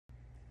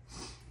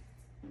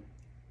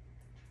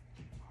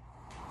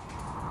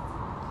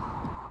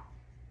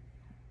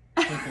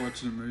like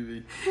watching a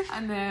movie. I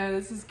know,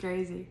 this is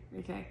crazy.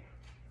 Okay.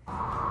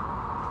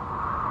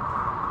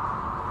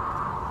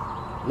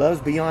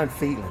 Love's beyond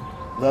feeling.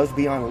 Love's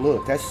beyond a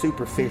look. That's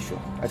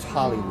superficial. That's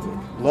Hollywood.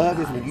 Love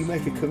is when you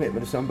make a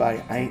commitment to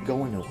somebody, I ain't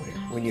going nowhere.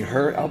 When you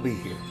hurt, I'll be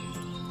here.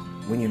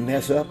 When you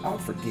mess up, I'll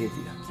forgive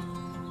you.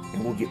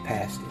 And we'll get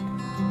past it.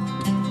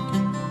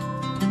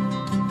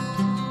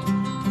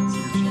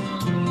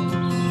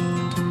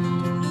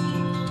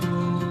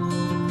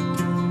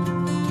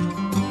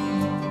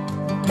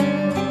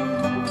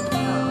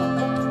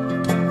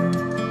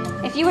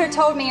 If you would have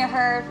told me or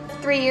her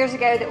 3 years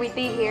ago that we'd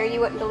be here, you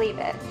wouldn't believe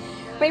it.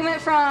 We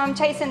went from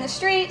chasing the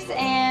streets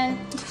and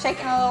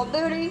shaking a little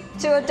booty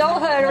to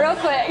adulthood real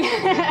quick.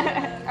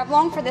 I've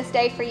longed for this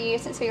day for you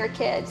since we were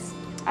kids.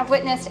 I've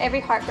witnessed every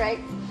heartbreak,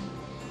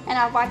 and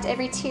I've wiped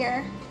every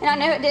tear. And I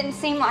know it didn't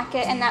seem like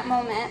it in that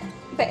moment,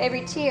 but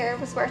every tear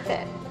was worth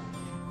it.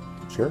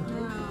 Sure.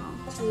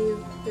 1,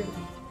 2,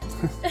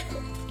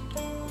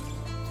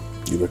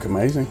 3. You look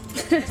amazing.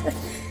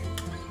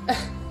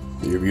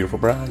 You're a beautiful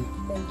bride.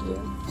 Thank you.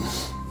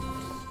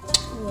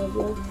 I love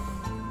you.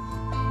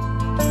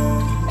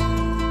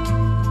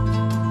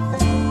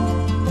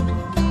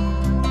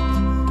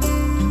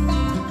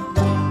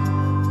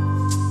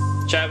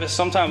 Chavis,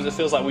 sometimes it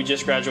feels like we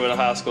just graduated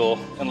high school,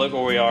 and look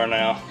where we are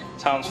now.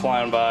 Time's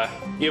flying by.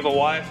 You have a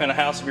wife and a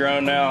house of your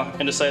own now,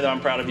 and to say that I'm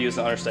proud of you is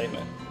an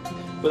understatement.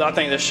 But I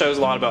think this shows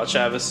a lot about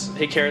Chavis.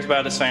 He cares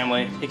about his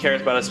family, he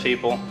cares about his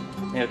people,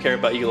 and he'll care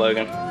about you,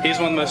 Logan. He's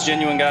one of the most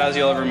genuine guys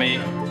you'll ever meet.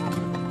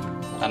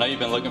 I know you've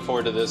been looking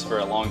forward to this for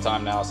a long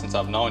time now since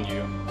I've known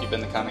you. You've been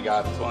the kind of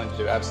guy that's willing to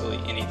do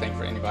absolutely anything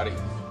for anybody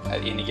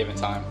at any given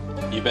time.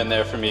 You've been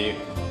there for me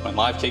when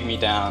life kicked me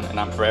down, and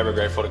I'm forever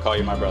grateful to call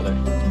you my brother.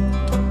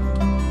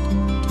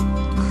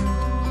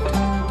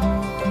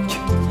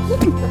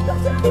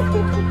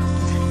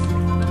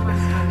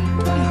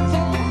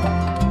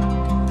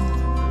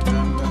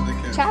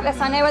 Chavis,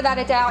 I know without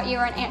a doubt you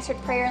were an answered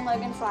prayer in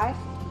Logan's life.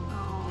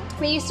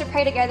 We used to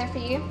pray together for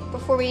you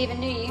before we even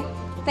knew you.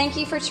 Thank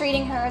you for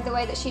treating her the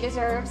way that she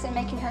deserves and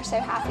making her so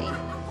happy.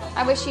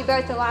 I wish you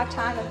both a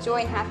lifetime of joy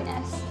and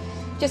happiness.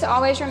 Just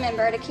always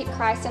remember to keep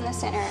Christ in the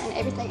center and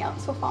everything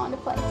else will fall into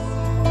place.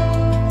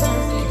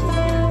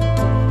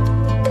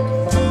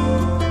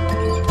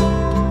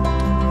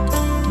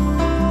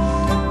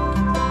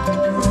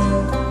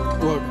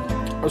 Look,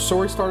 our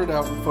story started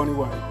out in a funny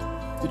way.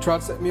 You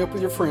tried to set me up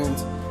with your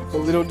friends,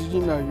 but little did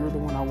you know you were the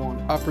one I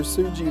wanted. I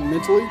pursued you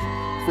mentally,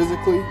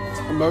 physically,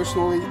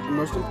 emotionally, and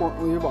most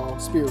importantly of all,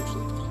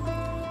 spiritually.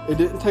 It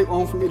didn't take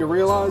long for me to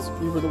realize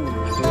you were the one.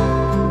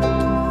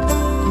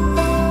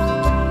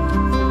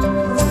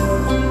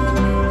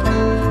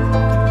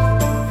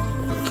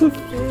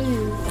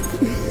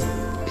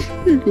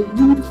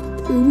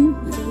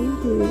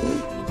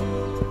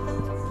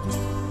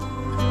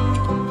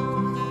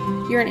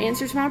 You're an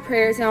answer to my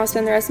prayers, and I will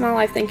spend the rest of my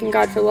life thanking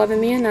God for loving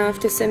me enough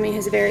to send me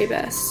his very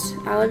best.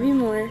 I love you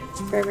more,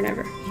 forever and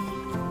ever.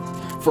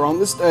 For on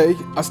this day,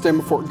 I stand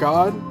before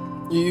God,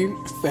 you,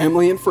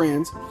 family, and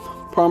friends,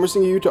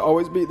 promising you to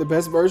always be the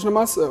best version of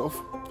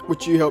myself,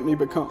 which you helped me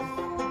become.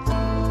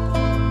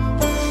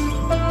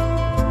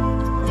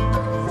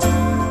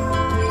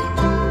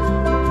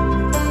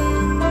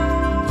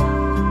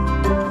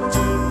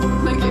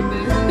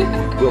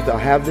 Wilt thou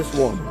have this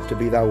woman to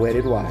be thy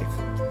wedded wife,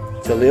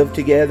 to live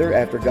together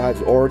after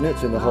God's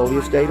ordinance in the holy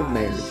estate of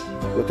marriage?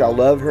 Wilt thou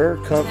love her,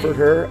 comfort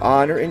her,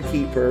 honor and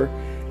keep her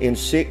in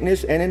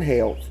sickness and in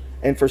health,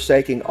 and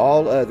forsaking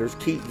all others,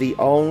 keep thee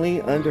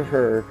only unto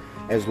her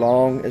as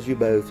long as you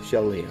both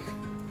shall live?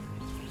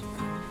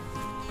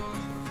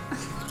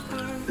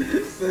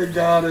 They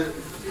got it.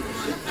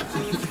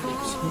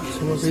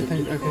 So what do you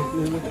think? Okay. I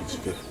think it's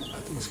good. I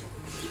think it's good.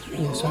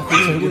 Yeah, so I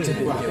think so.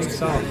 I think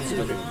so.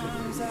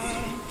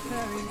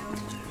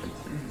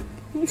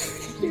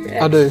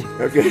 I do.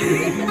 Okay.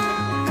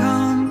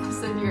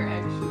 Send your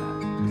extra.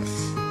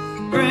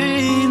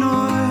 Rain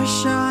or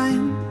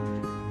shine,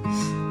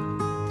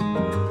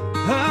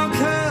 I'll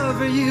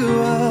cover you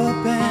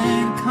up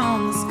and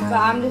calm the sky. So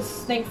I'm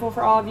just thankful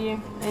for all of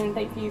you, and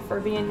thank you for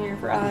being here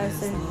for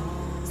us and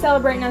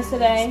celebrating us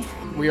today.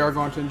 We are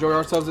going to enjoy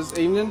ourselves this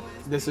evening.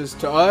 This is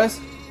to us.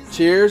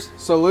 Cheers,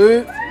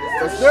 salute.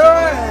 Let's do it!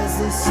 As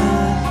the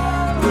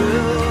sun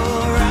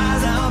will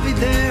rise, I'll be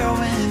there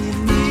when you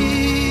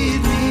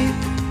need me.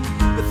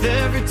 With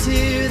every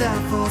tear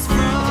that falls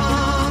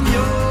from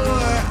your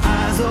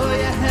eyes, oh,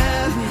 you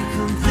have me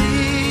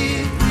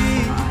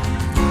completely.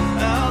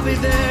 I'll be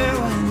there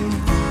when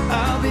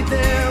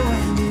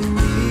you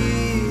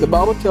need. The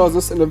Bible tells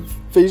us in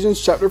Ephesians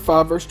chapter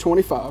 5, verse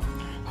 25,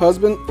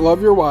 husband,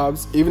 love your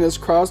wives, even as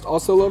Christ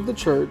also loved the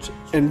church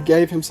and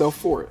gave himself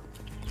for it.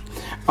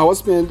 I will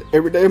spend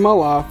every day of my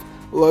life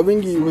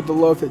loving you with the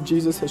love that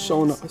Jesus has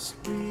shown us.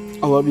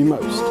 I love you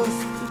most.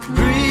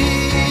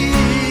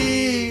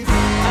 Breathe.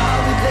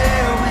 I'll be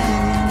there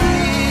when you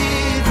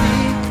need me.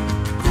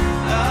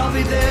 I'll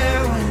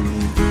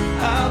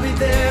be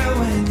there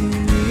when you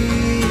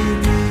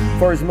need me.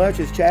 For as much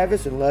as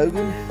Chavis and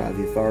Logan, by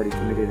the authority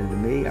committed unto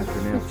me, I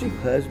pronounce you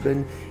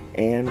husband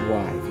and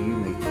wife. You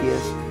may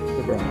kiss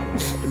the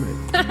bride.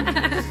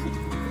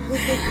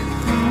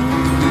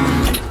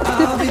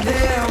 I'll be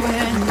there